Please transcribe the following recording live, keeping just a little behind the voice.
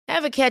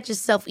Ever catch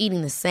yourself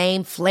eating the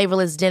same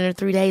flavorless dinner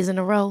 3 days in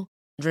a row?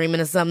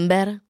 Dreaming of something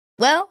better?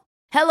 Well,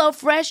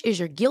 HelloFresh is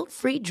your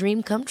guilt-free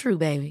dream come true,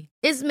 baby.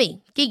 It's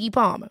me, Keke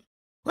Palmer.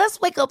 Let's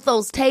wake up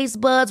those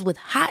taste buds with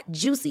hot,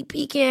 juicy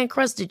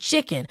pecan-crusted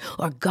chicken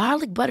or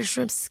garlic butter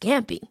shrimp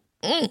scampi.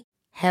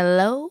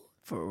 Hello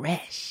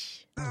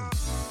Fresh.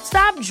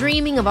 Stop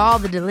dreaming of all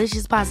the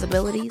delicious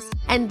possibilities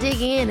and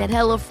dig in at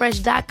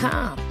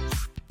HelloFresh.com.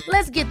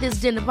 Let's get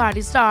this dinner party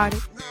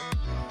started.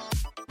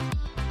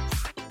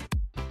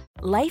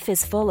 Life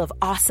is full of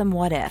awesome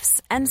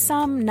what-ifs, and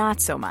some not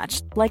so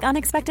much, like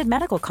unexpected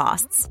medical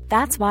costs.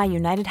 That's why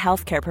United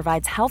Healthcare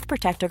provides Health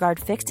Protector Guard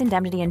fixed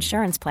indemnity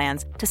insurance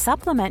plans to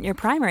supplement your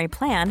primary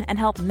plan and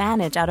help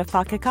manage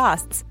out-of-pocket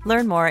costs.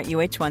 Learn more at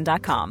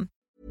UH1.com.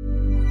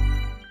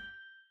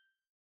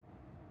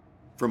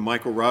 From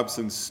Michael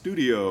Robson's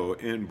studio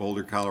in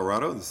Boulder,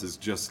 Colorado, this is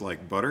Just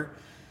Like Butter.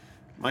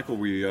 Michael,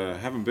 we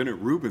haven't been at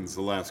Reuben's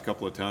the last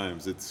couple of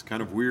times. It's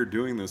kind of weird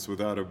doing this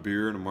without a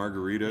beer and a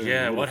margarita.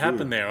 Yeah, what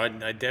happened there?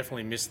 I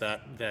definitely missed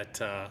that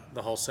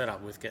the whole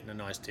setup with getting a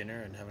nice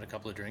dinner and having a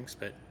couple of drinks.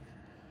 But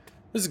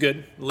this is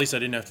good. At least I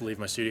didn't have to leave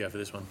my studio for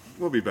this one.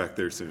 We'll be back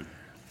there soon.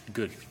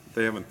 Good.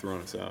 They haven't thrown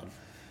us out.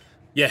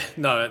 Yeah,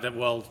 no. That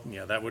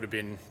would have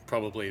been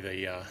probably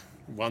the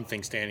one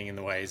thing standing in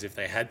the way is if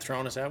they had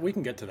thrown us out. We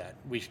can get to that.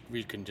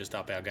 We can just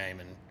up our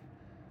game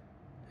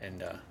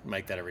and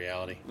make that a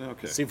reality.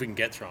 Okay. See if we can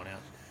get thrown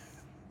out.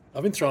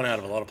 I've been thrown out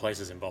of a lot of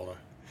places in Boulder.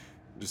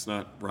 Just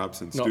not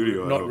Robson's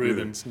studio. Not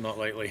Reuben's, not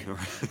lately.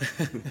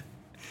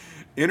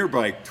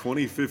 Interbike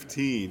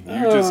 2015.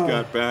 You just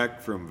got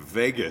back from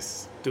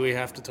Vegas. Do we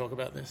have to talk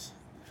about this?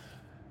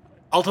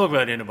 I'll talk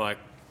about Interbike.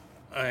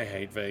 I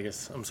hate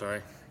Vegas. I'm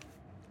sorry.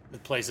 The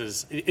place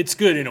is... It's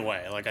good in a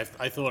way. Like,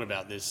 I thought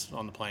about this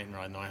on the plane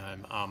riding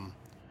home.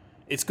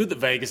 It's good that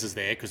Vegas is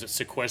there because it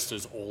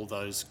sequesters all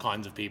those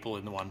kinds of people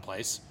in the one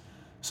place,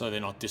 so they're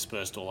not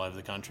dispersed all over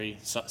the country,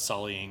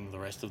 sullying the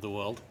rest of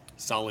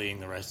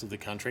the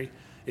country.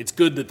 It's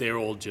good that they're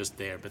all just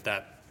there, but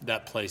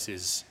that place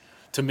is,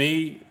 to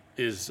me,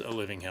 is a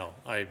living hell.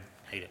 I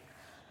hate it.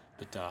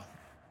 But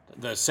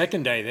the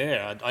second day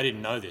there, I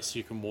didn't know this.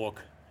 You can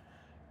walk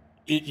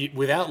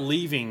without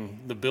leaving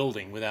the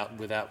building,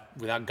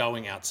 without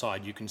going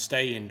outside. You can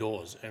stay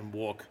indoors and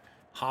walk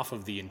half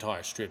of the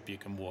entire strip. You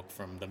can walk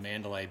from the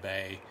Mandalay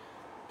Bay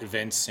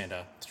Events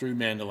Center through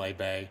Mandalay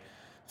Bay,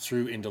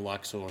 through into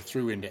Luxor,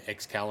 through into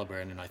Excalibur,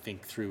 and then I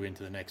think through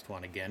into the next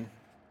one again,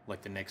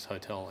 like the next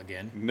hotel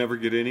again. Never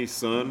get any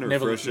sun or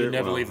fresh air?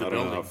 Never leave the building.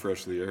 I don't know how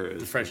fresh the air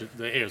is.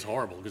 The air is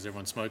horrible because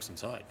everyone smokes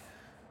inside.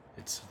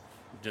 It's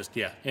just,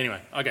 yeah.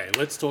 Anyway, okay,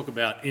 let's talk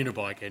about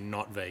Interbike and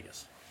not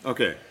Vegas.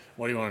 Okay.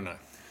 What do you want to know?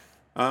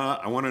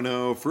 I want to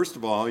know, first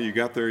of all, you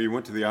got there, you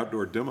went to the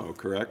outdoor demo,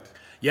 correct?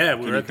 Yeah,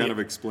 Can you kind of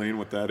explain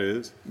what that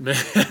is?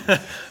 This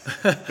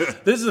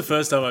is the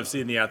first time I've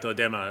seen the outdoor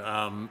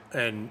demo,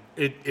 and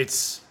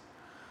it's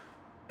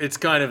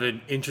kind of an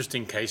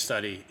interesting case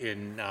study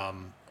in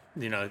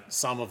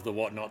some of the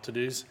what not to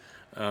dos.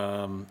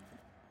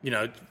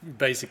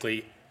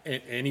 Basically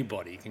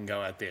anybody can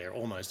go out there.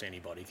 Almost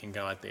anybody can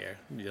go out there.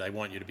 They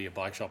want you to be a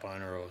bike shop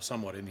owner or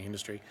somewhat in the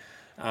industry,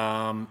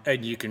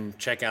 and you can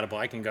check out a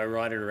bike and go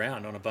ride it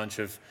around on a bunch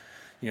of.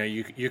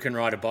 You can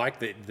ride a bike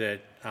that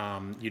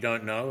you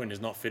don't know and is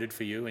not fitted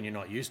for you and you're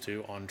not used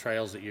to on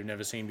trails that you've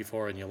never seen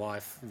before in your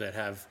life that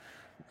have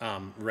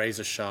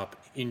razor-sharp,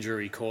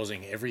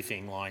 injury-causing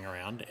everything lying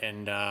around.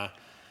 And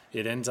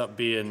it ends up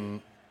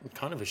being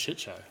kind of a shit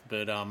show.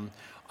 But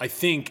I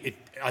think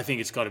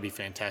it's got to be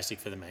fantastic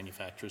for the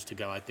manufacturers to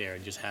go out there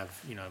and just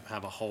have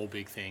a whole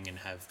big thing and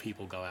have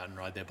people go out and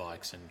ride their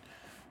bikes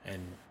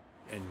and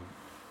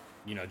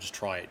just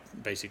try it.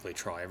 Basically,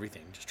 try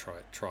everything. Just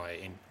try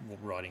in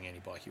riding any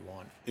bike you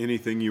want.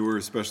 Anything you were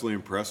especially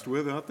impressed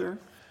with out there?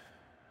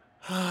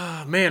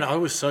 Man, I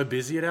was so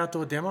busy at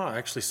Outdoor Demo, I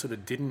actually sort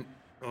of didn't.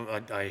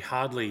 I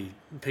hardly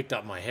picked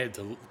up my head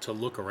to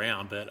look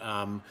around. But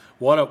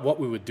what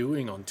we were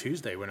doing on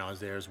Tuesday when I was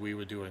there is we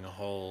were doing a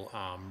whole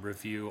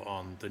review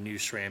on the new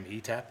SRAM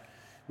ETAP,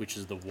 which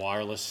is the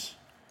wireless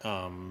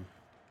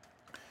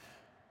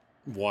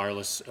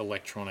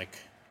electronic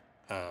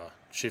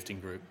shifting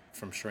group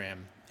from SRAM,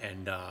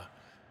 and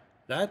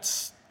that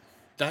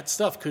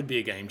stuff could be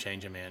a game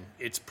changer, man.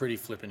 It's pretty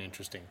flippin'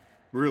 interesting.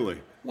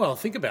 Really? Well,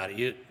 think about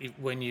it.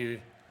 When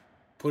you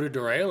put a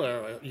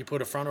derailleur, you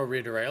put a front or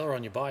rear derailleur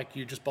on your bike,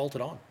 you just bolt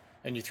it on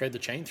and you thread the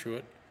chain through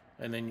it,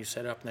 and then you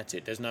set it up, and that's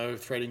it. There's no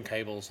threading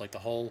cables. Like the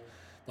whole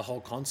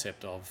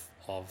concept of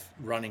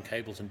running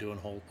cables and doing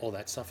all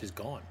that stuff is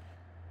gone.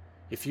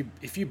 If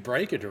you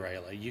break a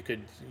derailleur,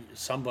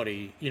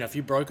 if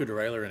you broke a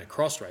derailleur in a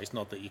cross race,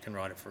 not that you can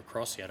ride it for a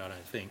cross yet, I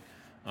don't think,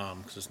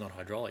 because it's not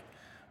hydraulic,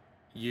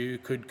 you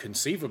could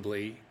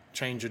conceivably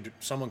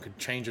someone could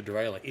change a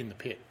derailleur in the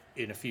pit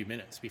in a few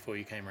minutes before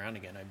you came around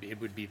again. I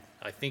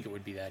think it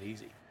would be that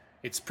easy.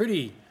 It's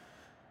pretty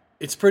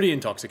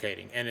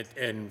intoxicating,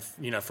 and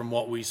from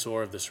what we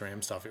saw of the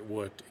SRAM stuff, it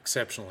worked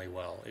exceptionally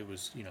well. It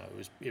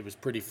was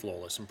pretty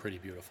flawless and pretty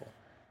beautiful.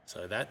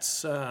 So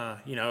that's,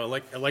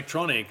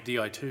 electronic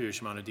Di2,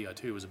 Shimano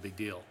Di2 was a big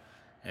deal.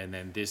 and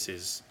then this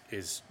is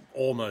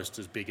almost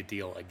as big a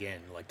deal again,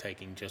 like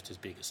taking just as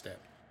big a step.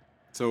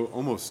 So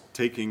almost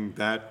taking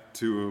that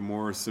to a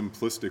more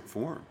simplistic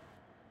form.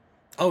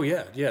 Oh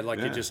yeah.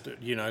 It just,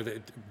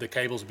 the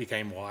cables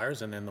became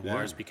wires, and then the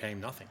wires became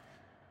nothing,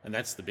 and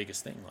that's the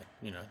biggest thing.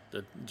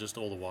 Like, just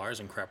all the wires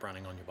and crap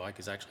running on your bike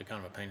is actually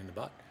kind of a pain in the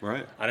butt.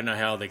 Right. I don't know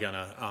how they're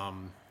gonna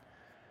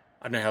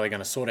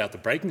sort out the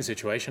braking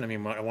situation. I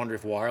mean, I wonder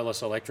if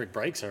wireless electric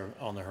brakes are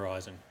on the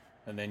horizon,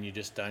 and then you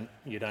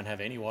don't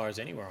have any wires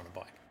anywhere on a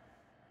bike.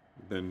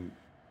 Then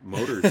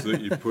motors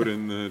that you put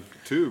in the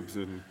tubes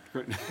and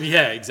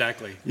Yeah,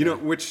 exactly.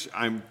 Which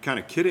I'm kind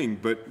of kidding,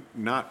 but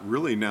not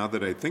really now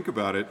that I think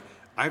about it.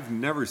 I've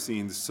never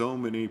seen so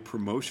many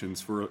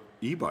promotions for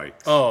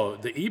e-bikes. Oh,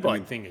 the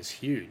e-bike thing is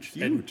huge.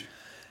 Huge. And,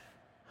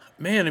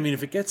 man, I mean,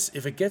 if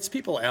it gets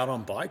people out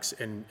on bikes,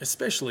 and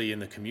especially in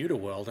the commuter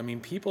world, I mean,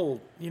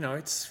 people,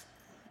 it's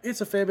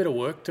a fair bit of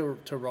work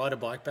to ride a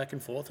bike back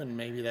and forth, and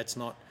maybe that's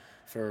not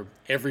for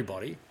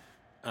everybody.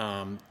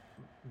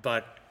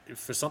 But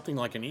for something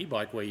like an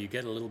e-bike where you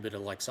get a little bit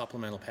of like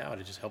supplemental power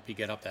to just help you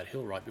get up that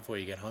hill right before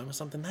you get home or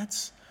something, I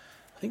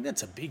think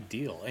that's a big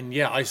deal. And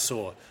yeah, I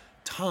saw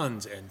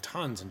tons and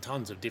tons and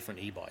tons of different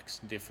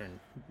e-bikes,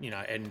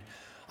 and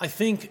I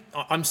think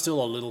I'm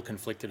still a little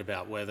conflicted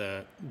about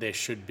whether there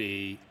should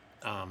be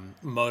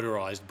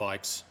motorized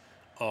bikes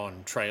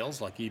on trails,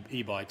 like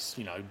e-bikes,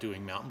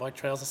 doing mountain bike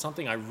trails or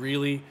something. I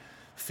really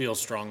feel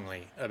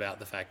strongly about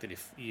the fact that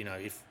if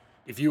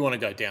you want to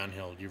go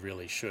downhill, you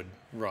really should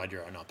ride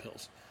your own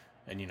uphills.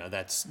 And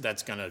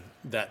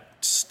that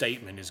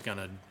statement is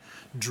gonna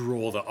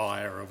draw the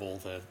ire of all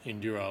the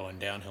enduro and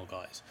downhill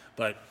guys.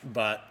 But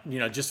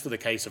just for the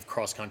case of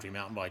cross country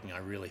mountain biking, I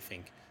really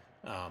think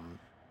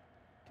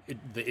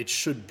it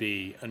should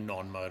be a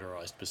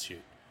non-motorized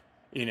pursuit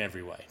in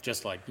every way.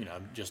 Just like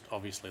just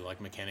obviously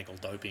like mechanical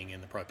doping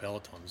in the pro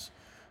pelotons,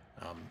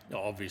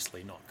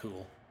 obviously not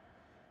cool.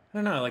 I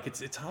don't know, like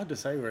it's hard to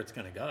say where it's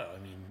going to go. I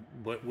mean,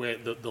 where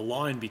the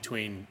line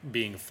between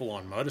being a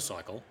full-on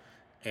motorcycle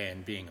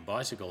and being a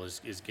bicycle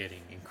is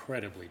getting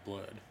incredibly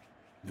blurred.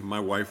 My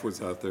wife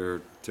was out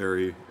there,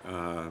 Terry,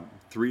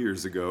 3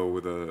 years ago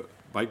with a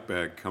bike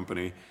bag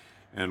company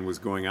and was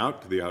going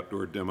out to the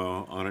outdoor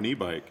demo on an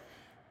e-bike.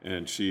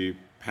 And she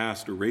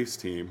passed a race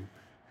team.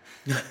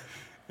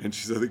 And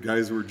she said the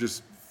guys were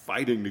just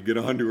fighting to get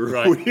onto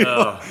her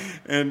wheel.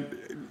 And,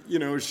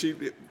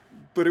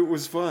 but it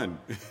was fun.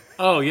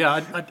 Oh,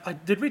 yeah. I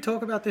did we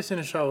talk about this in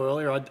a show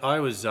earlier? I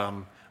was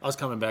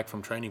coming back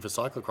from training for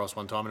cyclocross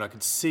one time, and I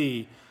could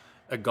see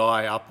a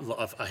guy up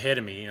ahead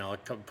of me,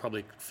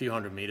 probably a few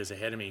hundred meters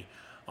ahead of me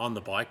on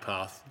the bike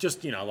path,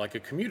 just, like a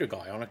commuter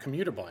guy on a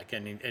commuter bike,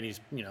 and he's,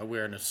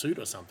 wearing a suit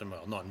or something.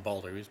 Well, not in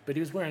Boulder, but he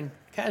was wearing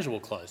casual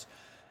clothes.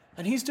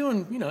 And he's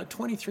doing,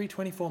 23,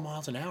 24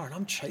 miles an hour, and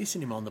I'm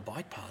chasing him on the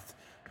bike path,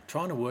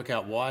 trying to work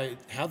out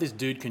how this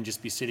dude can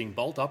just be sitting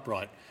bolt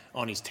upright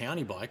on his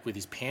townie bike with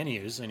his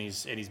panniers and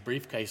his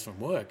briefcase from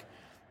work,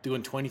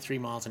 doing 23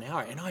 miles an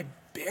hour. And I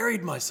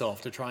buried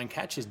myself to try and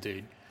catch this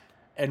dude.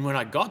 And when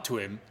I got to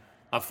him,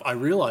 I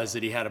realized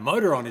that he had a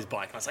motor on his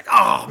bike. I was like,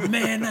 oh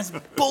man, that's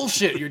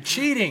bullshit. You're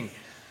cheating.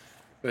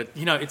 But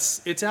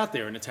it's out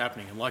there and it's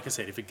happening. And like I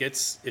said, if it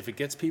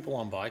gets people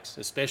on bikes,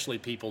 especially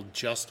people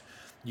just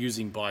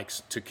using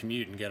bikes to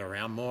commute and get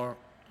around more,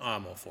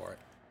 I'm all for it.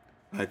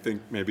 I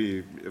think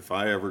maybe if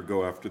I ever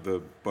go after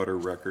the butter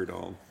record,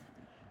 I'll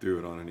do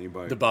it on an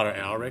e-bike. The butter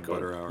hour record?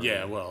 Butter hour.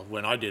 Yeah, well,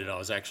 when I did it, I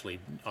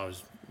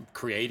was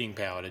creating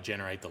power to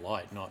generate the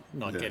light,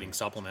 not getting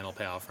supplemental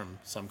power from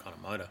some kind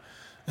of motor.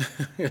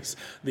 It's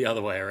the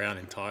other way around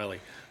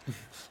entirely.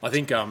 I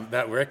think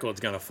that record's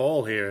going to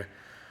fall here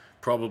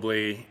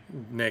probably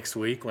next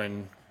week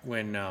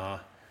when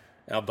our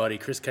buddy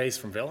Chris Case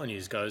from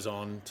Velonews goes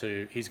on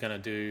he's going to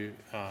do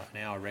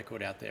an hour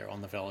record out there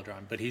on the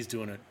velodrome, but he's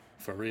doing it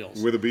for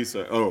reals. With a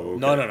B-side? Oh, okay.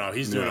 No,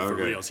 he's doing it for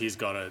reals.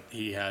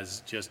 He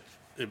has just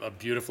a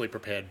beautifully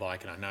prepared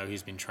bike, and I know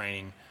he's been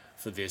training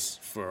for this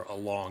for a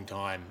long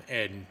time.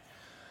 And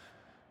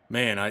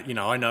man,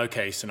 I know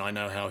Case, and I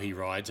know how he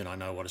rides, and I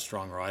know what a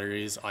strong rider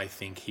he is. I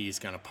think he's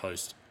going to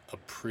post a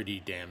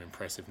pretty damn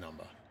impressive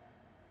number.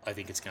 I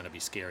think it's going to be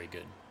scary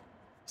good.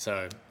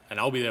 So, and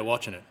I'll be there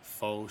watching it,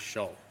 faux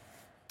show.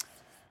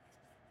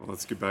 Well,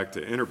 let's get back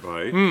to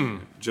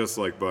Interbike, Just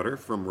Like Butter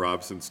from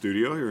Robson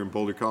Studio here in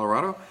Boulder,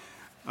 Colorado.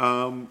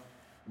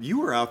 You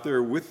were out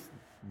there with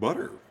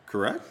Butter,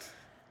 correct?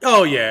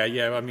 Oh,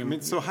 yeah. I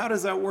mean, so how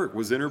does that work?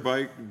 Was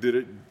Interbike, did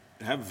it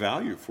have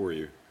value for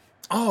you?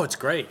 Oh, it's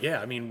great. Yeah.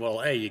 I mean,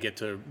 well, you get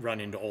to run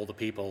into all the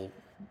people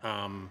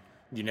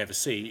you never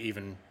see,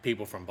 even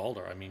people from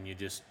Boulder. I mean,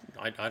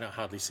 I don't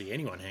hardly see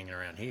anyone hanging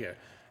around here.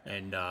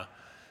 And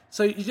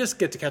so you just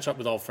get to catch up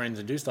with old friends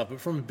and do stuff. But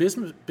from a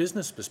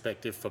business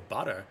perspective for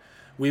Butter,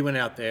 we went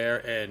out there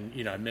and,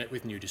 met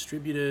with new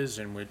distributors,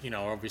 and we're,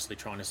 obviously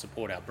trying to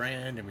support our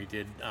brand. And we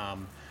did,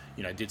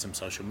 did some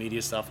social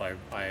media stuff.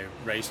 I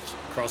raced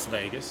Cross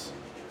Vegas.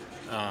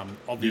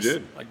 You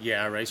did?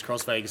 Yeah, I raced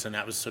Cross Vegas, and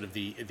that was sort of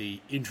the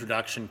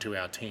introduction to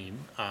our team.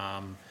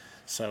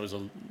 So it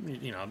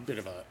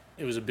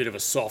was a bit of a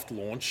soft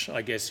launch,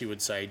 I guess you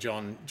would say.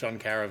 John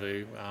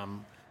Caravu,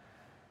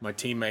 my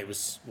teammate,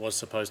 was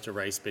supposed to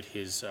race, but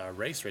his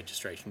race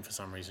registration for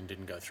some reason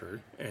didn't go through,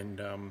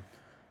 and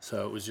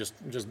so it was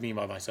just me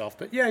by myself.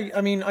 But yeah,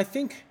 I mean, I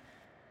think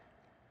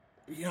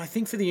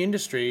for the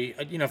industry,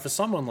 for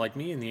someone like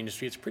me in the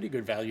industry, it's pretty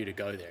good value to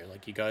go there.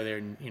 Like, you go there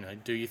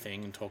and do your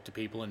thing and talk to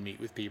people and meet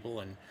with people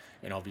and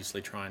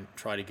obviously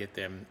try to get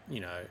them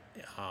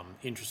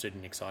interested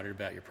and excited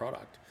about your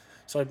product.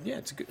 So yeah,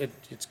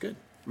 it's good.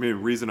 I mean,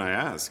 the reason I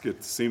ask,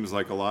 it seems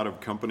like a lot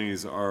of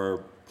companies are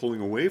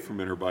pulling away from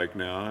Interbike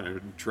now,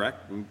 and Trek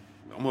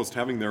almost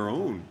having their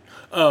own.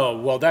 Oh,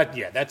 well,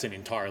 that's an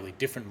entirely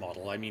different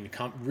model. I mean,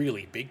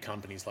 really big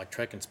companies like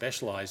Trek and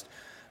Specialized,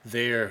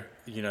 I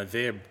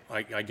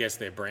guess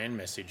their brand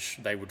message,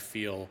 they would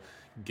feel,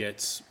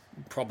 gets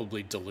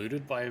probably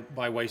diluted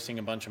by wasting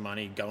a bunch of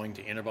money going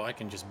to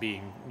Interbike and just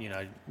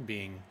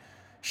being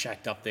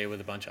shacked up there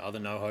with a bunch of other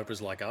no-hopers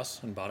like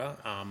us and Butter.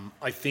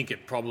 I think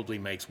it probably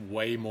makes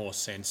way more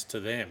sense to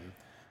them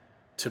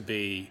to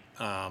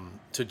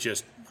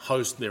just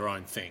host their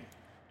own thing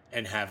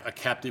and have a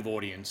captive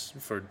audience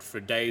for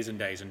days and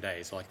days and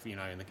days. Like,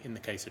 in the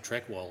case of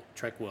Trek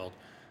World,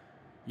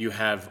 you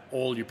have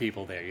all your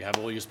people there. You have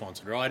all your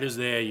sponsored riders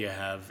there. You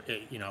have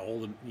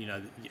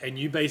and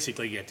you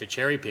basically get to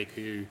cherry pick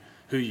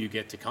who you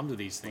get to come to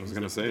these things. I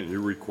was going to say,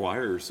 you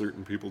require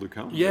certain people to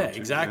come. Yeah,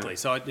 exactly.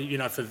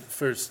 Yeah. So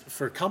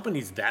for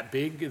companies that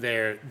big,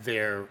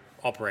 they're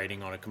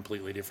operating on a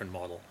completely different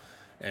model,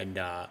 and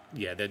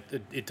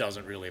it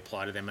doesn't really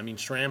apply to them. I mean,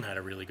 SRAM had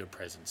a really good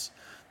presence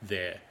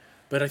there,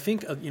 but I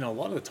think a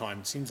lot of the time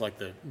it seems like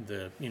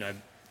the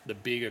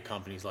bigger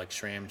companies like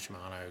SRAM,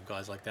 Shimano,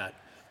 guys like that,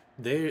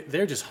 they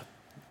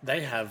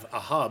have a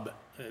hub,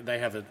 they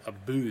have a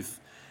booth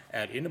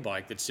at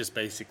Interbike that's just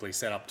basically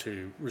set up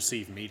to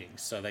receive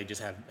meetings. So they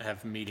just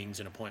have meetings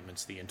and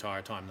appointments the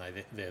entire time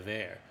they're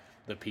there.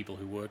 The people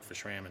who work for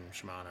SRAM and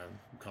Shimano,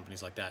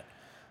 companies like that,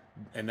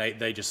 and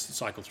they just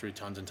cycle through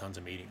tons and tons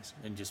of meetings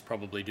and just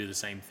probably do the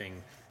same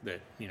thing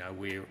that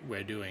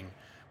we're doing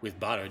with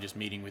Butter, just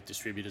meeting with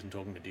distributors and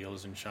talking to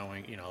dealers and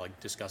showing, like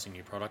discussing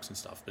new products and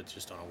stuff, but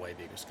just on a way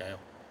bigger scale.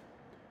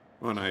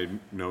 Well, and I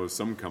know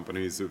some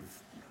companies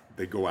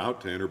they go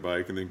out to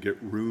Interbike and then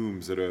get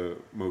rooms at a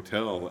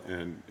motel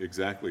and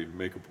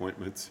make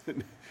appointments.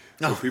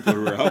 So people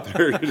who are out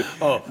there.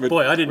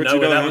 Boy, I didn't know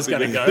where that was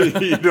going to go.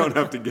 You don't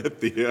have to get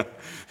the.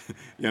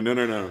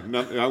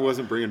 No. I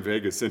wasn't bringing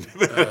Vegas into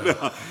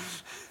that.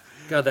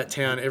 God, that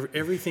town,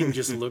 everything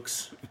just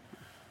looks.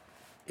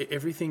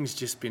 Everything's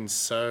just been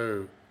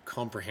so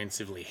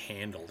comprehensively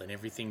handled, and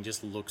everything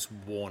just looks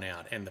worn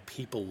out, and the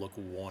people look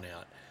worn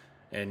out.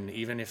 And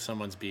even if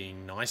someone's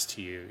being nice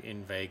to you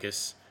in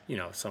Vegas,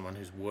 someone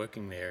who's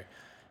working there,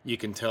 you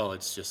can tell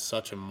it's just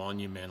such a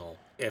monumental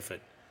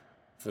effort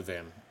for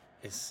them.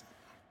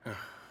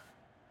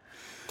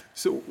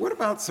 So what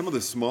about some of the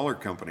smaller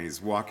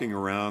companies walking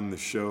around the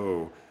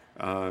show?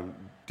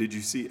 Did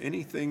you see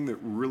anything that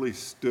really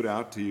stood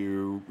out to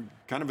you,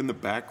 kind of in the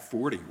back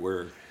 40,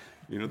 where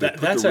they put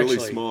the really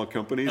small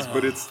companies,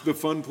 but it's the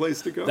fun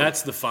place to go?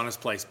 That's the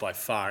funnest place by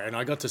far, and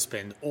I got to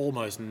spend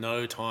almost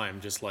no time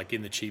just like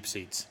in the cheap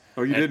seats.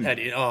 Oh, you didn't?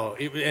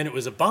 And it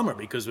was a bummer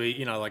because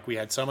we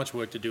had so much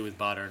work to do with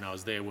Butter, and I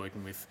was there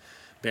working with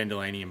Ben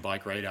Delaney and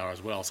Bike Radar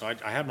as well. So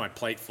I had my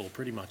plate full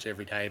pretty much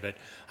every day, but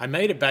I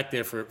made it back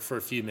there for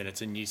a few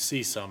minutes, and you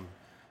see some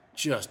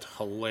just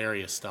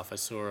hilarious stuff. I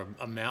saw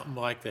a mountain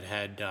bike that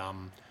had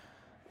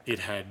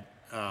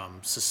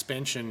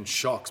suspension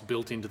shocks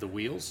built into the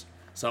wheels.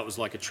 So it was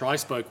like a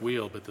tri-spoke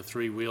wheel, but the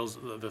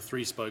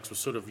three spokes were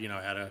sort of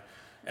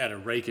at a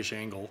rakish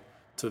angle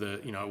to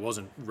the it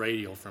wasn't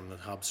radial from the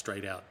hub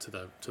straight out to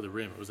the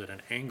rim. It was at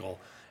an angle,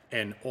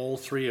 and all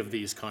three of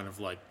these kind of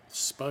like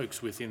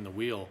spokes within the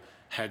wheel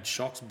had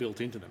shocks built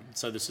into them.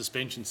 So the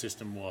suspension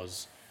system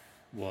was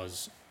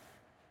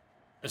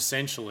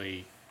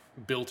essentially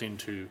built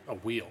into a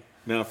wheel.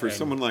 Now, for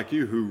someone like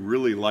you who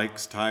really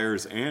likes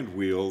tires and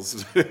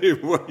wheels,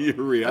 what your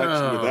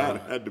reaction to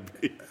that had to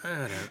be?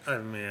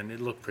 Man,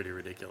 it looked pretty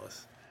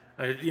ridiculous.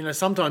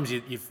 Sometimes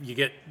you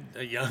get,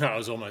 I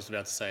was almost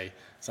about to say,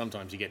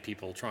 sometimes you get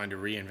people trying to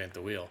reinvent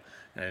the wheel,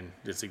 and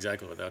that's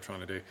exactly what they're trying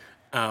to do.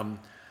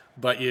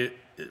 But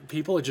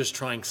people are just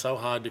trying so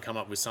hard to come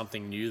up with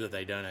something new that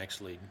they don't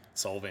actually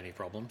solve any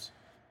problems.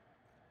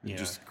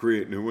 Just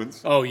create new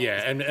ones? Oh,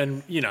 yeah.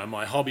 And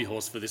my hobby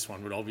horse for this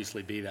one would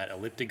obviously be that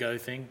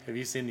Elliptigo thing. Have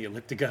you seen the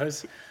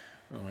Elliptigos?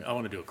 I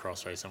want to do a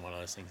cross race on one of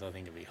those things. I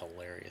think it'd be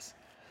hilarious.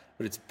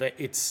 But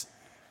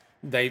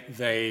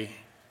they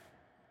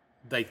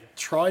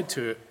tried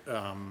to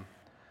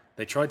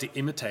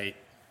imitate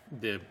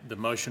the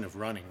motion of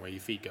running, where your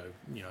feet go,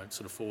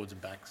 sort of forwards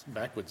and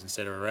backwards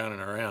instead of around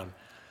and around.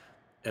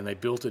 And they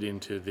built it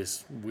into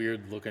this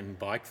weird-looking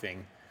bike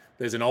thing.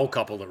 There's an old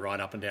couple that ride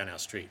up and down our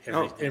street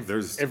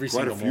there's every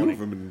quite single a few morning. of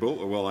them in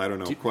Bull. Well, I don't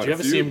know. Do you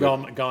ever see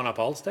them going up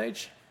Old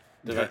Stage?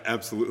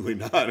 Absolutely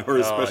not, or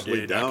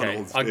especially down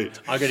Old Stage.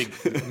 I got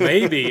to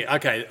maybe.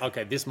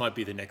 Okay. This might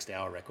be the next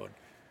hour record.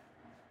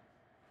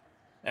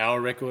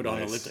 Hour record on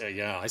Nice. elliptical.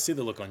 Yeah, I see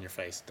the look on your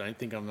face. Don't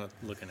think I'm not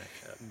looking at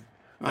you.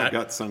 I've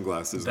got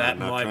sunglasses on,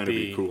 not trying to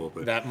be cool.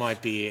 But that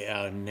might be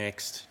our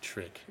next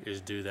trick,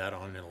 is do that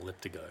on an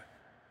elliptigo.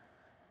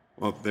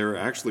 well, there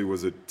actually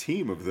was a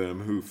team of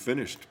them who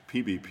finished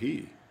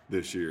PBP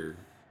this year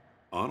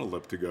on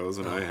elliptigos,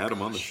 and I had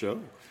them on the show.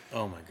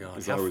 Oh my God.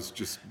 Because I was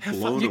just how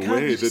blown you can't-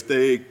 away you that just-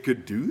 they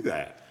could do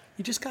that.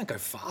 You just can't go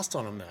fast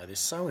on them though. They're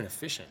so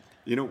inefficient.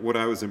 You know, what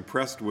I was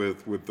impressed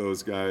with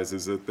those guys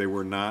is that they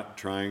were not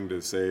trying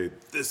to say,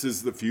 this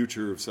is the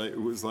future of science.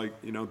 It was like,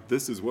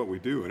 this is what we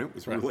do. And it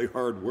was really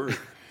hard work.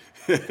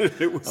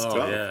 It was Oh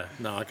tough. yeah.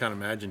 No, I can't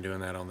imagine doing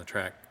that on the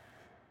track.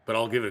 But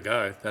I'll give it a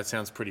go. That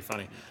sounds pretty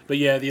funny. But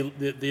yeah, the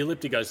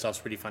elliptigo stuff's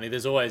pretty funny.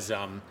 There's always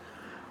back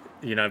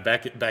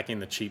in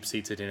the cheap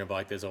seats at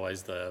Interbike, there's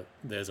always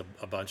there's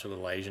a bunch of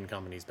little Asian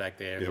companies back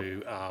there Yep.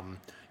 who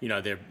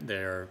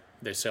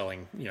they're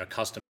selling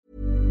custom.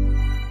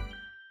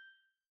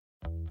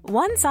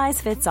 One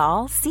size fits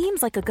all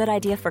seems like a good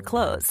idea for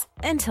clothes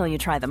until you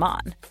try them on.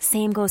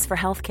 Same goes for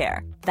healthcare.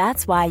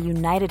 That's why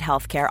United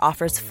Healthcare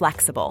offers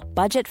flexible,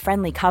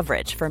 budget-friendly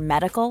coverage for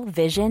medical,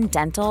 vision,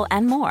 dental,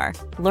 and more.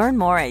 Learn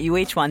more at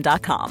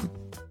uh1.com.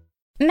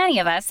 Many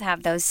of us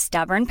have those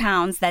stubborn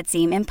pounds that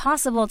seem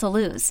impossible to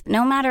lose,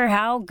 no matter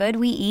how good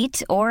we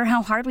eat or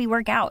how hard we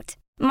work out.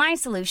 My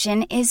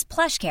solution is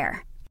PlushCare.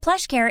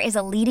 PlushCare is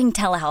a leading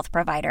telehealth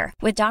provider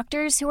with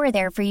doctors who are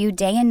there for you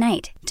day and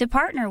night to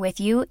partner with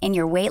you in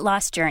your weight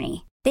loss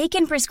journey. They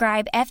can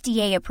prescribe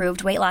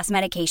FDA-approved weight loss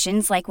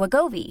medications like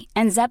Wegovy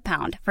and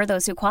Zepbound for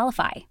those who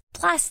qualify.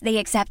 Plus, they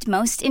accept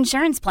most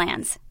insurance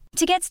plans.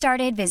 To get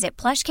started, visit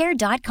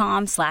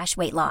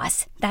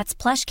plushcare.com/weightloss. That's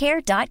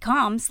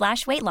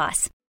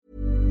plushcare.com/weightloss.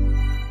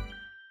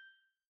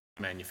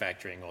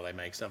 Manufacturing, or they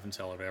make stuff and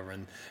sell it, whatever,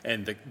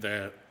 and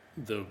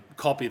the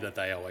copy that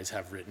they always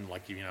have written,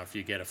 like if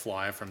you get a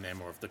flyer from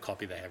them, or if the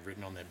copy they have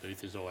written on their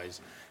booth is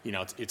always,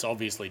 it's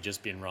obviously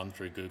just been run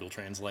through Google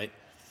Translate,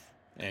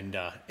 and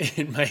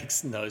it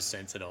makes no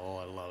sense at all.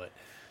 I love it,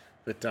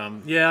 but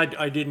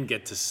I didn't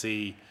get to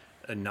see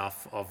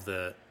enough of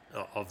the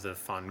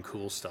fun,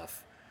 cool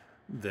stuff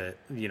that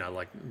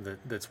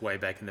that's way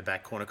back in the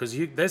back corner, because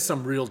there's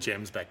some real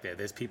gems back there.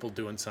 There's people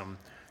doing some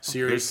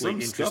seriously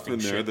There's some interesting stuff in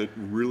there shit. that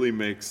really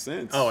makes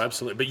sense. Oh,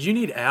 absolutely. But you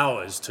need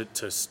hours to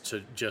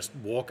just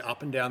walk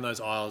up and down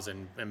those aisles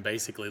and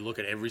basically look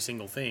at every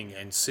single thing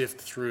and sift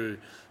through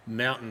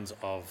mountains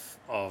of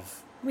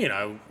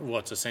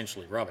what's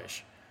essentially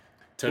rubbish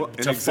to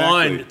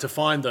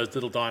find those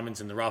little diamonds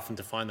in the rough and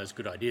to find those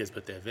good ideas,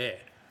 but they're there.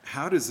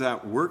 How does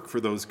that work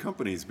for those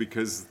companies?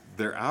 Because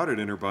they're out at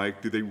Interbike.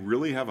 Do they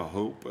really have a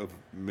hope of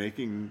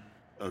making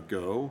a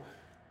go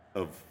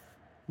of?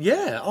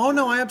 Yeah. Oh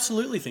no, I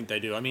absolutely think they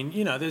do. I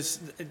mean, I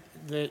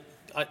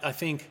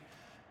think.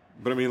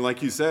 But I mean,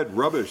 like you said,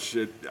 rubbish.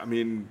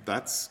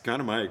 That's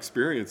kind of my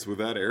experience with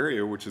that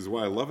area, which is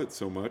why I love it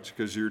so much,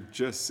 because you're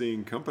just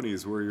seeing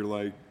companies where you're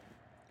like,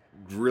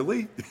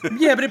 really?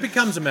 Yeah, but it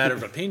becomes a matter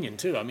of opinion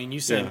too. I mean, you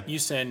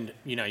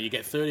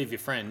get 30 of your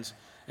friends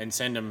and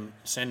send them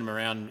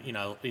around,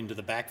 into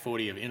the back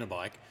 40 of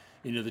Interbike,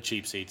 into the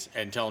cheap seats,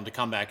 and tell them to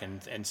come back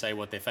and say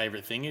what their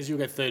favorite thing is. You'll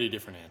get 30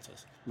 different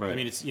answers. Right. I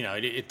mean, it's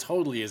it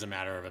totally is a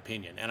matter of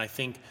opinion, and I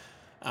think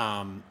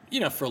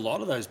for a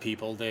lot of those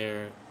people,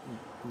 they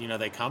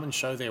come and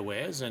show their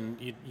wares, and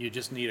you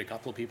just need a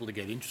couple of people to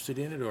get interested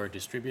in it, or a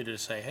distributor to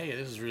say, hey,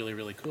 this is really,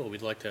 really cool.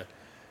 We'd like to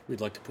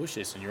push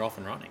this, and you're off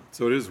and running.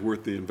 So it is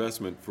worth the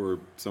investment for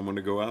someone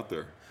to go out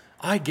there.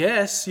 I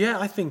guess, yeah,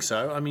 I think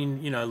so. I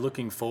mean,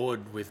 looking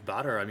forward with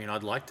Butter,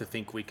 I'd like to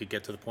think we could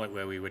get to the point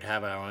where we would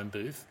have our own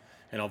booth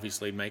and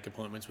obviously make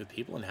appointments with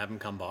people and have them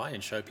come by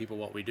and show people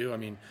what we do. I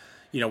mean,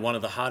 one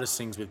of the hardest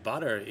things with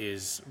Butter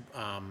is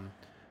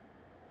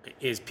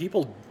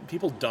people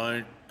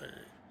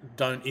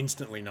don't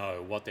instantly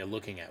know what they're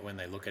looking at when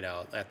they look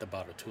at the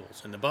Butter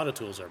tools. And the Butter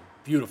tools are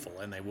beautiful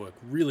and they work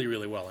really,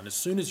 really well. And as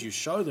soon as you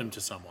show them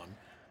to someone,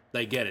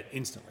 they get it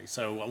instantly.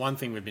 So one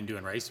thing we've been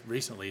doing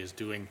recently is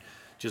doing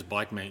just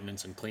bike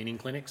maintenance and cleaning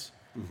clinics.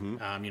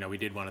 Mm-hmm. We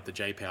did one at the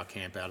J-Power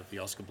camp out at the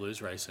Oscar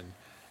Blues race,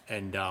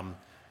 and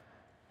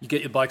you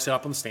get your bike set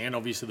up on the stand.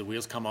 Obviously, the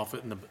wheels come off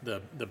it, and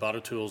the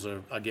Butter tools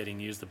are getting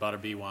used. The Butter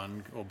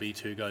B1 or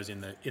B2 goes in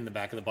the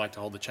back of the bike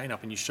to hold the chain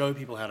up, and you show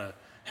people how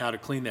to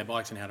clean their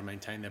bikes and how to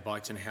maintain their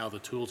bikes and how the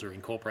tools are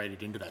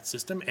incorporated into that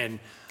system,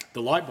 and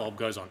the light bulb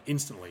goes on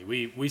instantly.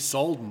 We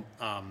sold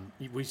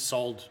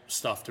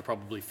stuff to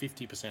probably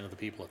 50% of the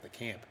people at the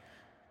camp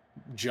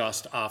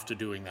just after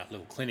doing that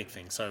little clinic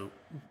thing. So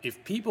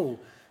if people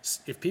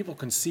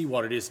can see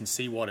what it is and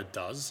see what it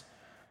does,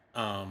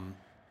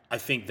 I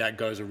think that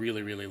goes a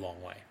really, really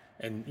long way.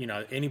 And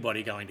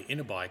anybody going to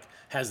Interbike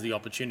has the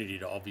opportunity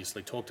to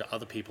obviously talk to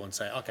other people and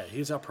say, okay,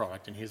 here's our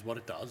product and here's what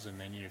it does, and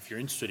then if you're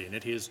interested in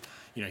it, here's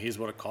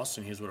what it costs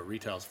and here's what it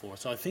retails for.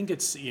 So I think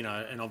it's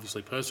and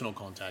obviously personal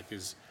contact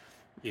is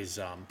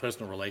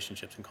personal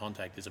relationships and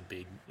contact is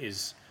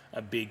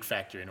a big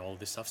factor in all of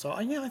this stuff. So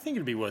I think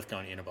it'd be worth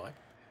going to Interbike.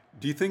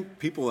 Do you think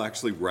people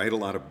actually write a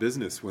lot of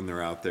business when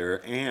they're out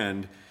there?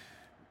 And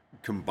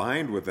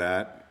combined with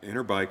that,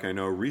 Interbike, I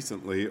know,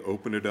 recently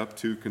opened it up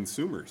to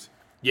consumers.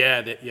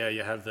 Yeah,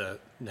 you have the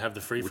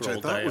free Which for I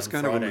all thought day was on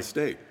kind Friday. of a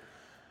mistake.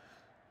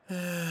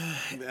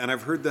 And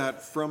I've heard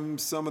that from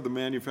some of the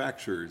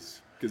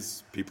manufacturers,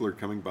 because people are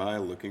coming by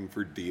looking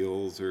for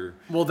deals or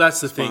Well,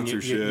 that's the thing.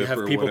 You sponsorship have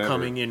or people whatever.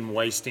 coming in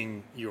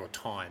wasting your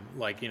time.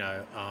 Like,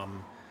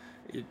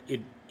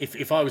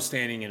 if I was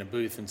standing in a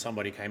booth and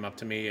somebody came up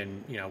to me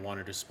and,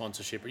 wanted a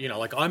sponsorship,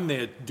 like I'm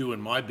there doing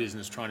my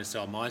business, trying to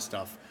sell my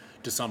stuff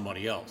to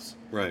somebody else.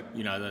 Right.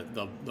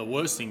 The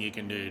worst thing you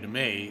can do to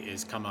me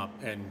is come up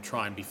and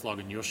try and be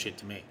flogging your shit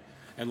to me.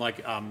 And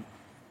like,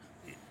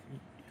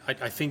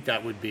 I think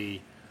that would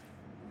be,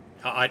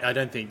 I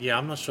don't think,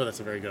 I'm not sure that's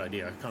a very good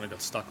idea. I kind of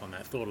got stuck on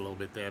that thought a little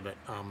bit there, but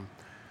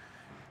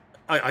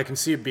I can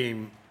see it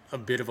being a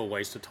bit of a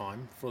waste of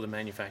time for the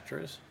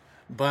manufacturers.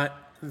 But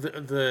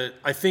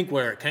I think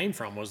where it came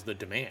from was the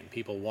demand.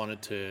 People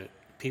wanted to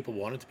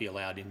be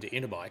allowed into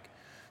Interbike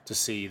to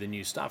see the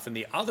new stuff. And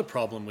the other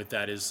problem with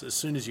that is, as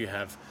soon as you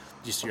have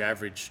just your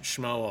average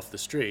schmo off the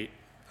street,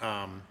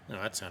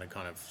 that sounded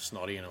kind of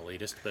snotty and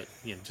elitist, but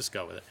just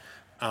go with it.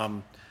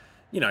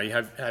 You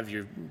have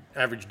your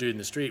average dude in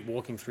the street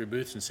walking through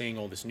booths and seeing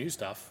all this new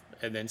stuff,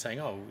 and then saying,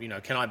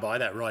 can I buy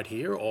that right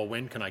here, or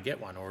when can I get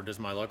one, or does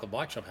my local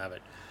bike shop have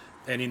it?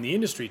 And in the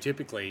industry,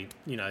 typically,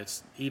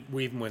 it's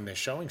even when they're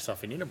showing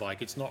stuff in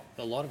Interbike,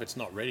 a lot of it's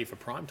not ready for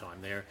prime time.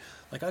 They're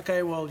like,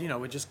 okay, well,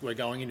 we're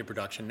going into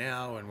production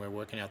now, and we're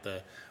working out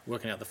the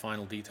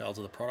final details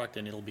of the product,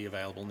 and it'll be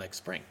available next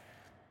spring.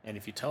 And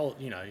if you tell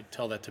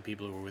that to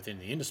people who are within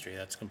the industry,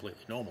 that's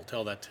completely normal.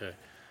 Tell that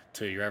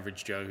to your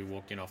average Joe who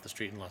walked in off the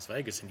street in Las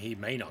Vegas, and he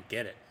may not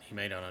get it. He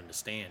may not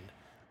understand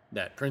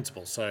that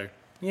principle. So,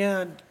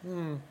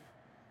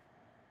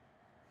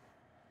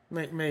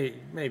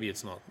 maybe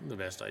it's not the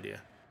best idea.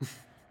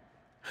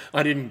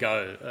 I didn't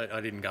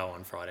go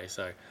on Friday,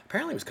 so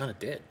apparently it was kind of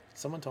dead.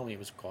 Someone told me it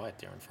was quiet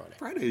there on Friday.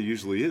 Friday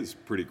usually is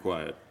pretty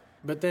quiet.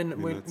 But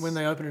then when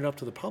they opened it up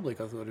to the public,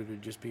 I thought it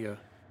would just be I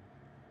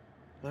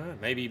don't know,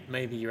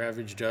 maybe your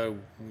average Joe,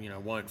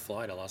 won't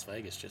fly to Las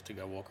Vegas just to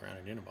go walk around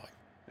in Interbike.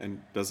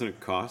 And doesn't it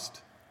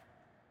cost?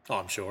 Oh,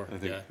 I'm sure. I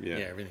think, yeah,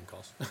 everything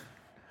costs.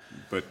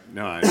 But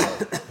no,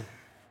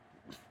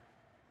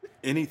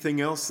 anything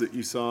else that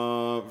you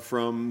saw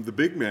from the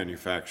big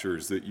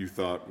manufacturers that you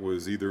thought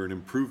was either an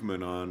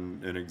improvement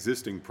on an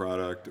existing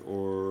product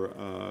or,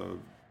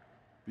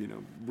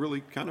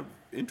 really kind of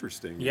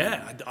interesting?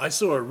 Yeah, I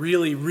saw a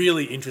really,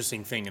 really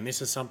interesting thing, and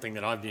this is something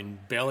that I've been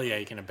belly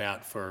aching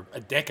about for a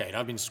decade.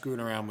 I've been screwing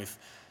around with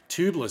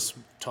tubeless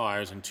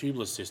tires and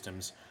tubeless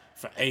systems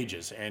for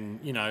ages, and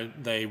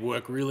they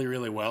work really,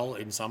 really well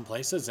in some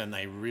places, and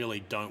they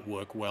really don't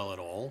work well at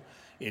all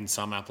in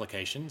some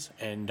applications.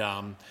 And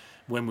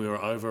when we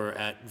were over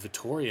at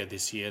Vittoria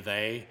this year,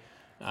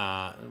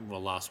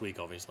 last week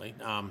obviously,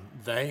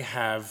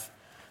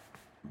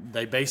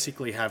 they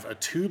basically have a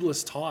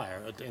tubeless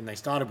tire, and they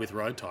started with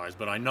road tires,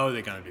 but I know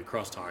they're going to do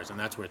cross tires, and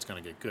that's where it's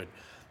going to get good.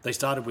 They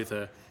started with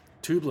a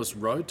tubeless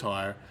road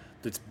tire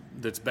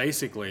that's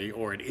basically,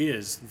 or it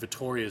is,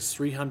 Vittoria's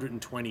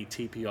 320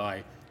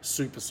 TPI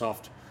super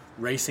soft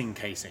racing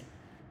casing.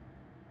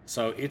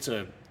 So it's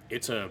a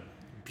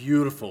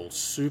beautiful,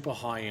 super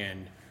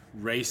high-end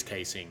race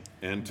casing,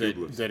 and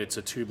tubeless. That it's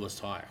a tubeless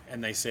tire.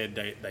 And they said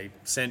they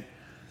sent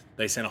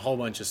a whole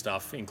bunch of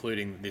stuff,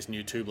 including this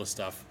new tubeless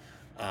stuff,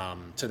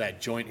 to that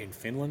joint in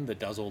Finland that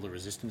does all the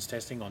resistance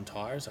testing on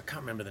tires. I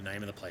can't remember the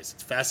name of the place.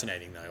 It's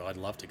fascinating though. I'd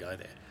love to go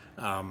there.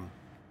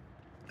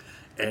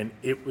 And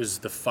it was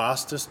the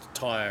fastest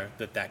tire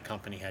that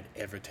company had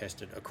ever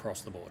tested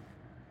across the board.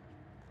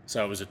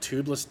 So it was a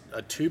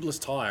tubeless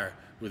tire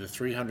with a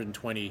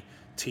 320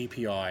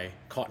 TPI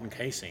cotton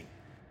casing.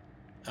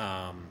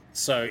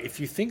 So if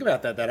you think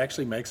about that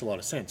actually makes a lot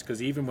of sense,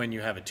 because even when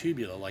you have a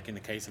tubular, like in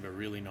the case of a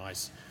really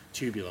nice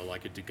tubular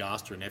like a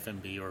Degasta, an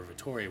FMB, or a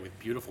Vittoria with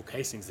beautiful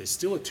casings, there's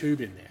still a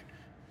tube in there.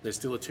 There's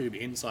still a tube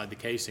inside the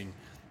casing,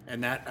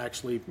 and that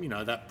actually,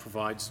 that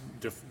provides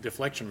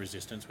deflection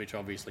resistance, which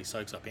obviously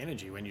soaks up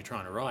energy when you're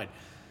trying to ride.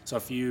 So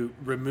if you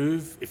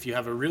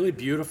have a really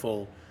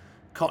beautiful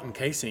cotton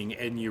casing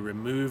and you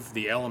remove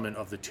the element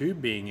of the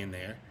tube being in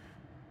there,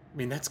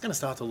 that's going to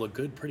start to look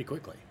good pretty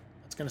quickly.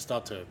 It's going to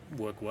start to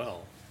work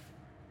well.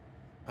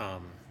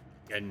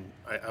 And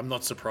I'm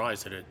not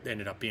surprised that it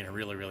ended up being a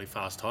really, really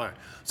fast tire.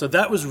 So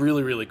that was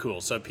really, really cool.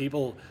 So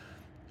people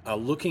are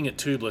looking at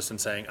tubeless and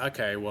saying,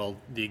 okay, well,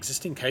 the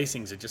existing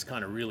casings are just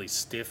kind of really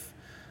stiff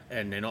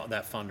and they're not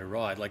that fun to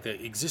ride. Like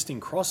the existing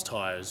cross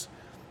tires,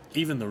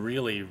 even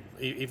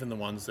the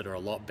ones that are a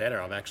lot better,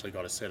 I've actually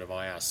got a set of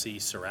IRC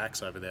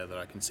Siracs over there that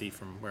I can see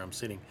from where I'm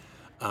sitting.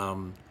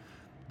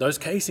 Those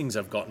casings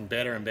have gotten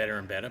better and better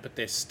and better, but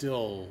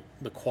the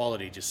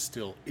quality just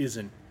still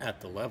isn't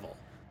at the level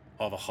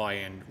of a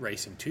high-end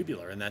racing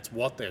tubular, and that's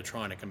what they're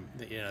trying to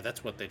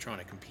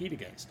compete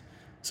against.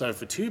 So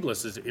for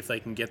tubeless, if they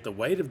can get the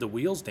weight of the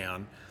wheels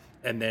down,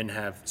 and then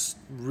have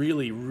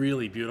really,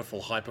 really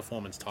beautiful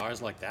high-performance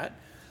tires like that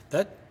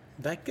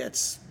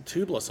gets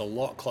tubeless a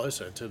lot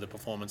closer to the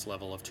performance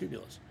level of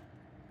tubulars.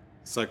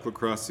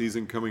 Cyclocross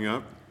season coming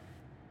up.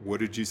 What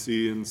did you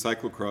see in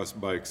cyclocross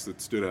bikes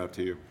that stood out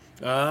to you?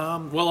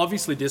 Well,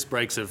 obviously disc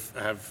brakes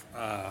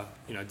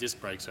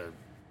disc brakes are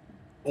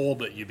all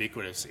but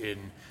ubiquitous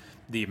in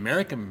the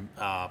American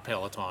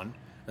peloton,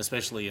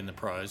 especially in the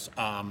pros.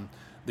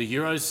 The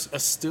Euros are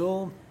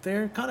still,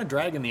 they're kind of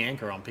dragging the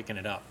anchor on picking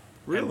it up.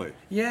 Really?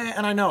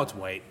 And I know it's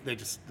weight.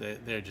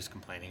 They're just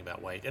complaining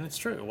about weight, and it's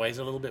true. It weighs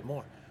a little bit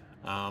more.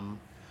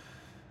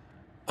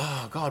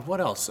 Oh God,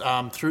 what else?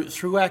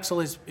 Through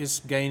axle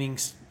is gaining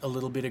a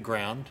little bit of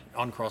ground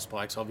on cross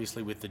bikes.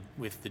 Obviously,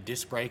 with the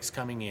disc brakes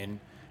coming in,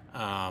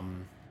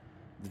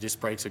 the disc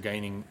brakes are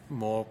gaining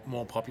more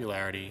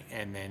popularity,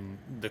 and then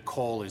the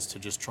call is to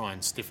just try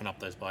and stiffen up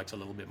those bikes a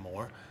little bit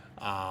more.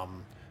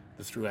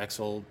 The through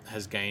axle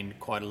has gained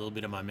quite a little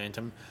bit of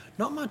momentum.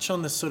 Not much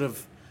on the sort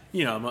of,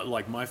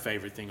 like my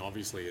favorite thing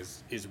obviously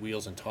is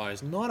wheels and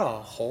tires. Not a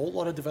whole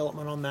lot of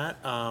development on that.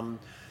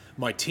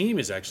 My team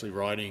is actually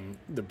riding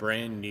the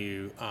brand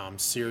new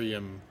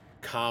Cerium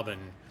carbon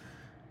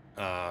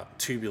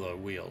tubular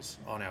wheels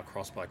on our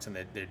cross bikes, and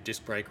they're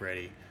disc brake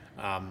ready,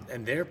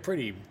 and they're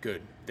pretty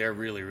good. They're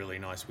really, really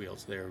nice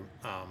wheels.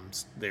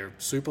 They're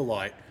super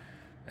light,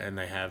 and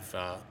they have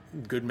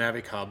good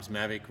Mavic hubs.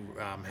 Mavic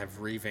have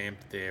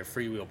revamped their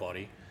freewheel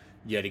body.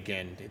 Yet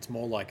again, it's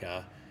more like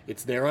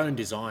it's their own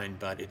design,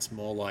 but it's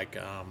more like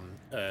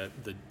the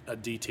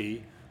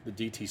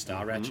DT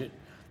Star Ratchet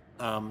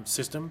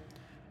system.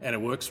 And it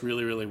works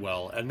really, really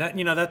well. And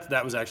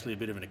that was actually a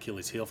bit of an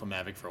Achilles heel for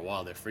Mavic for a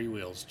while. Their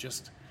freewheels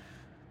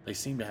they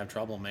seem to have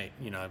trouble,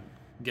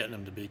 getting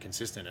them to be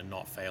consistent and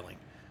not failing.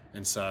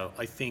 And so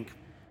I think,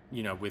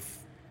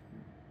 with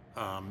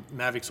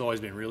Mavic's always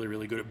been really,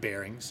 really good at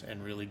bearings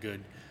and really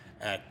good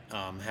at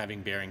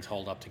having bearings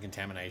hold up to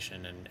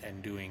contamination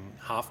and doing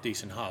half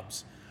decent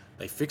hubs.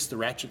 They fixed the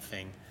ratchet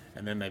thing,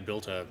 and then they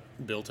built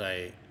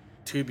a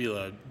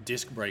tubular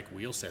disc brake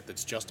wheel set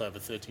that's just over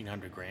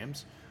 1,300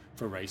 grams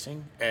for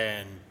racing,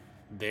 and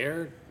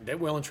they're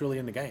well and truly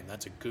in the game.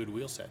 That's a good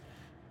wheel set.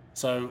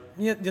 So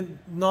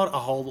not a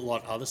whole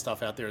lot of other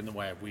stuff out there in the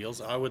way of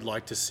wheels. I would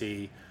like to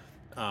see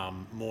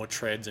more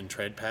treads and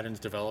tread patterns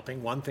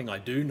developing. One thing I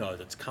do know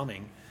that's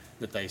coming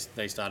that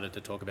they started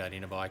to talk about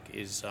Interbike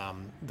is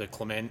the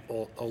Clement,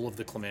 all of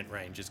the Clement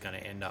range is going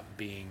to end up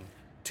being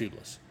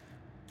tubeless.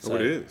 So,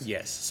 it is?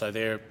 Yes. So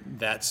they're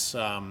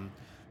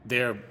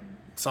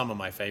some of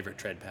my favorite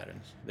tread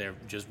patterns. They're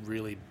just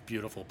really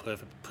beautiful,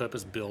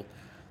 purpose-built,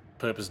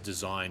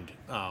 purpose-designed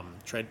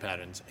tread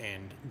patterns,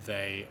 and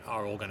they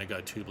are all going to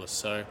go tubeless.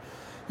 So,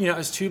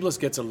 as tubeless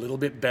gets a little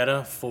bit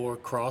better for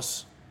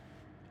cross,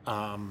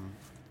 I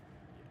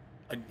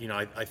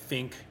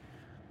think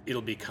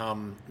it'll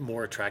become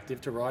more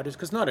attractive to riders,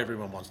 because not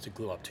everyone wants to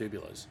glue up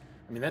tubulars.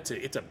 I mean, it's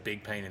a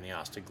big pain in the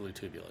ass to glue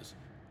tubulars.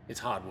 It's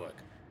hard work,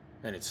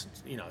 and it's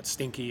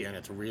stinky, and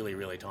it's really,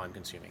 really time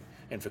consuming.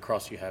 And for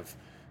cross, you have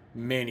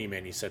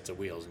many sets of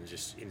wheels, and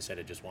just instead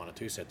of just one or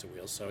two sets of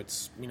wheels. So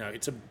it's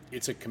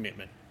a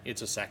commitment.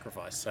 It's a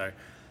sacrifice. So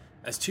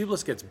as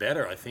tubeless gets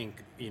better, I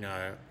think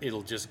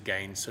it'll just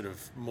gain sort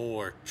of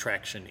more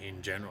traction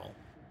in general,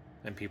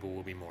 and people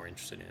will be more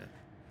interested in it.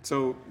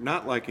 So,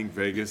 not liking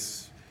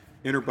Vegas,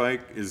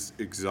 Interbike is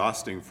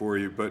exhausting for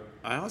you, but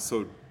I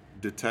also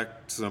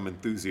detect some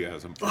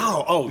enthusiasm for it.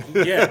 Oh,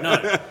 yeah,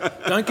 no,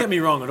 don't get me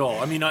wrong at all.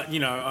 I mean,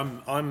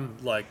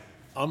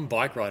 I'm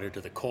bike rider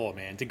to the core,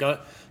 man. To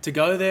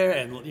go there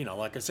and,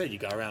 like I said, you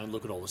go around and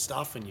look at all the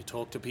stuff and you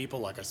talk to people.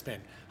 Like I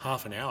spent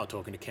half an hour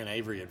talking to Ken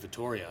Avery at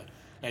Vittoria,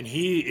 and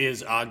he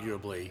is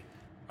arguably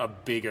a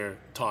bigger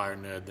tire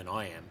nerd than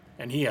I am.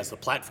 And he has the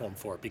platform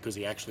for it because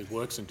he actually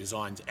works and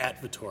designs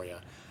at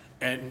Vittoria.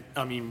 And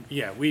I mean,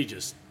 yeah, we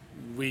just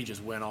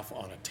went off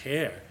on a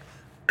tear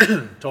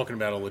talking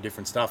about all the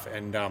different stuff.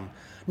 And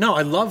no,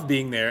 I love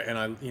being there, and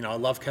I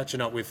love catching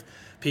up with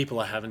people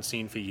I haven't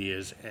seen for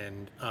years,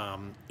 and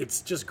it's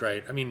just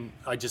great. I mean,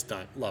 I just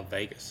don't love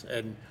Vegas,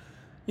 and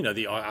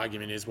the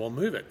argument is, well,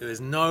 move it.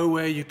 There's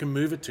nowhere you can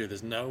move it to.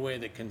 There's nowhere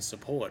that can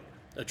support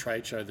a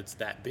trade show that's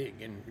that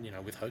big, and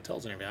with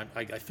hotels and everything.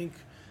 I think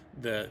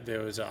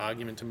there was an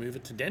argument to move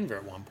it to Denver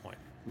at one point.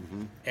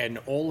 Mm-hmm. And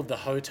all of the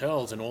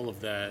hotels and all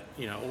of the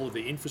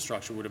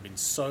infrastructure would have been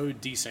so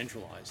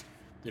decentralized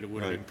that it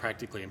would have been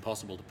practically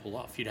impossible to pull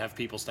off. You'd have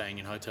people staying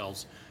in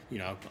hotels,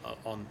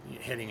 on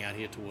heading out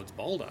here towards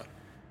Boulder,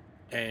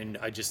 and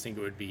I just think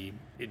the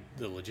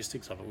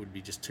logistics of it would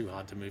be just too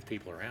hard to move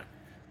people around.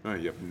 Oh,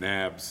 you have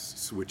NABs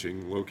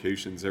switching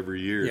locations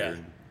every year. Yeah,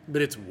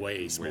 but it's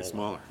way smaller. Way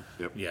smaller.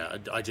 Yep. Yeah,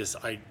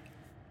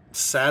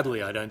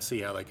 sadly I don't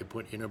see how they could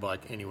put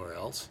Interbike anywhere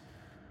else.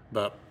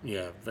 But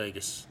yeah,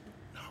 Vegas.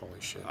 Holy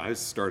shit. I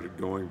started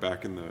going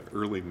back in the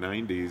early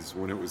 90s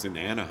when it was in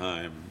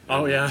Anaheim.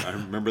 Oh, yeah. I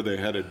remember they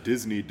had a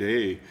Disney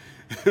day.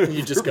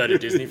 You just go to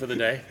Disney for the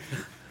day?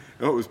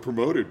 Oh, it was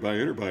promoted by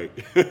Interbike.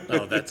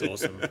 Oh, that's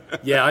awesome.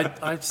 Yeah,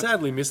 I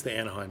sadly miss the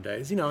Anaheim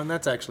days, and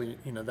that's actually,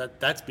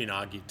 that's been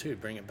argued too,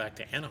 bring it back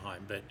to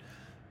Anaheim. But,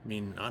 I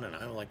mean, I don't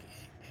know,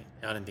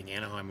 I don't think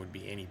Anaheim would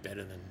be any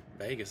better than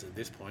Vegas at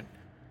this point.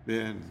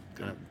 Yeah, and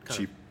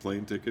cheap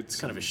plane tickets.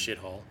 It's kind of a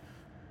shithole.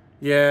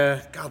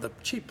 Yeah, God, the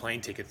cheap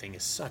plane ticket thing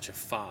is such a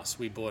farce.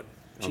 We bought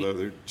cheap. Although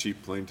they're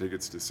cheap plane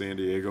tickets to San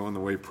Diego, and the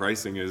way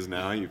pricing is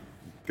now, you've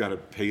got to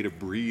pay to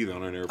breathe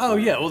on an airplane. Oh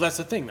yeah, well that's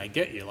the thing. They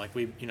get you. Like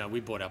we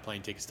bought our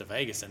plane tickets to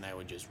Vegas, and they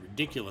were just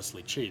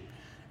ridiculously cheap.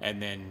 And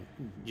then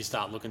you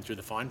start looking through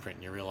the fine print,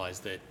 and you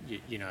realize that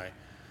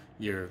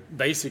you're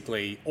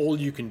basically all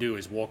you can do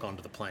is walk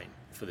onto the plane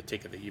for the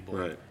ticket that you bought.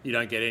 Right. You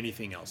don't get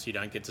anything else. You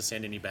don't get to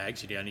send any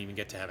bags. You don't even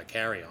get to have a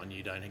carry-on.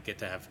 You don't get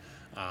to have,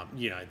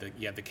 you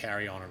have the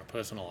carry-on on a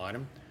personal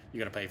item. You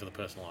got to pay for the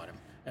personal item,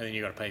 and then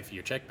you got to pay for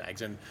your check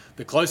bags. And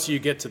the closer you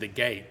get to the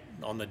gate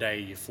on the day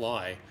you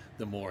fly,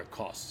 the more it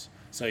costs.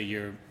 So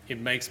it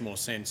makes more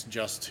sense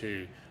just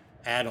to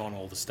add on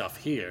all the stuff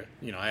here.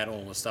 Add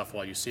all the stuff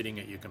while you're sitting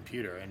at your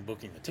computer and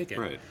booking the ticket.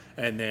 Right.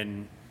 And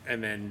then.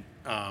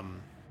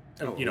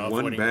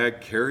 One bag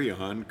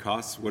carry-on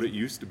costs what it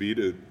used to be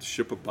to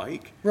ship a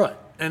bike. Right.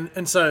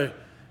 And so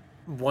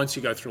once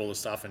you go through all the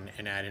stuff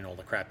and add in all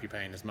the crap, you're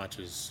paying as much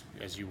as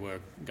you were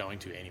going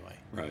to anyway.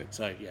 Right.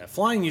 So, yeah,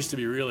 flying used to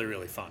be really,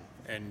 really fun.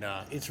 And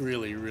it's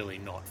really, really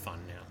not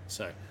fun now.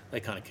 So they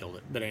kind of killed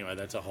it. But anyway,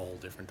 that's a whole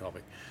different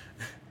topic.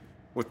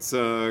 What's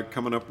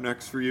coming up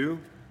next for you?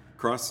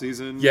 Cross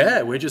season?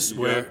 Yeah,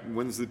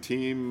 when's the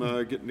team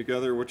getting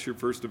together? What's your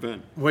first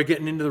event? We're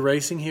getting into the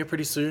racing here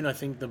pretty soon. I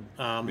think the boys.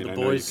 I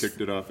know you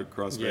kicked it off at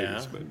Cross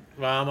Vegas, but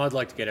I'd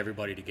like to get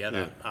everybody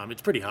together. Yeah.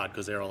 It's pretty hard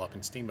because they're all up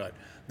in Steamboat.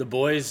 The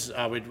boys,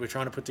 we're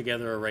trying to put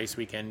together a race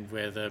weekend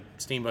where the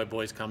Steamboat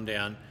boys come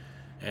down,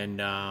 and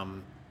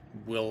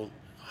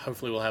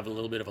hopefully we'll have a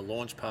little bit of a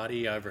launch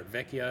party over at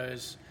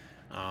Vecchio's.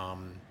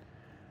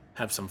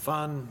 Have some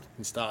fun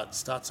and start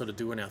sort of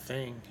doing our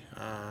thing,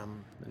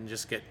 and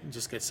just get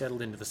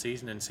settled into the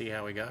season and see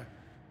how we go.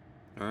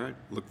 All right.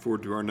 Look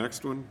forward to our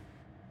next one.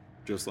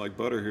 Just like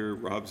butter here,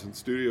 Robson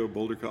Studio,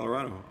 Boulder,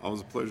 Colorado.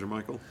 Always a pleasure,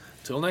 Michael.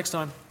 Till next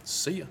time.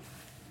 See ya.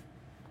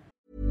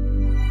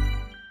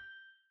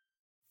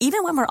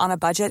 Even when we're on a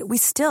budget, we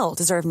still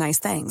deserve nice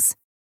things.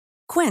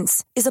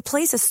 Quince is a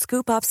place to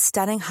scoop up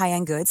stunning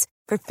high-end goods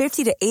for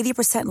 50 to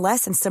 80%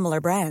 less than similar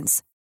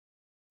brands.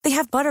 They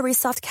have buttery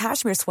soft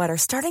cashmere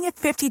sweaters starting at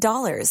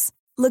 $50,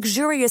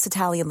 luxurious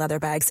Italian leather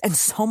bags, and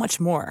so much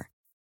more.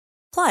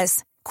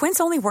 Plus, Quince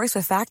only works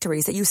with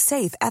factories that use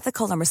safe,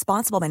 ethical, and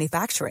responsible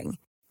manufacturing.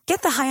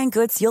 Get the high-end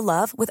goods you'll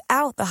love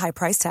without the high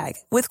price tag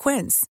with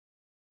Quince.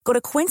 Go to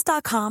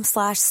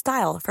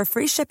quince.com/style for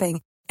free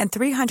shipping and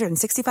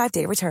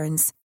 365-day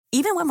returns.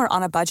 Even when we're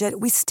on a budget,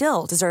 we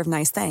still deserve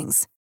nice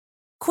things.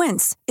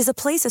 Quince is a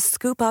place to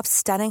scoop up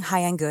stunning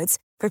high-end goods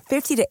for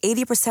 50 to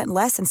 80%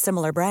 less than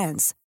similar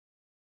brands.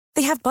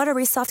 They have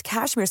buttery soft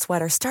cashmere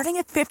sweaters starting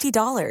at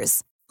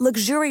 $50,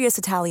 luxurious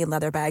Italian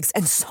leather bags,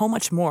 and so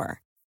much more.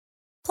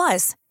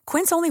 Plus,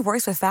 Quince only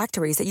works with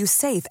factories that use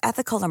safe,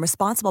 ethical, and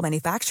responsible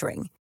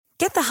manufacturing.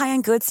 Get the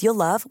high-end goods you'll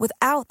love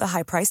without the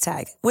high price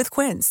tag with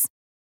Quince.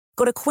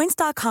 Go to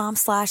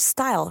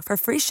quince.com/style for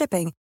free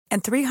shipping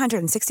and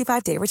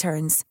 365-day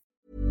returns.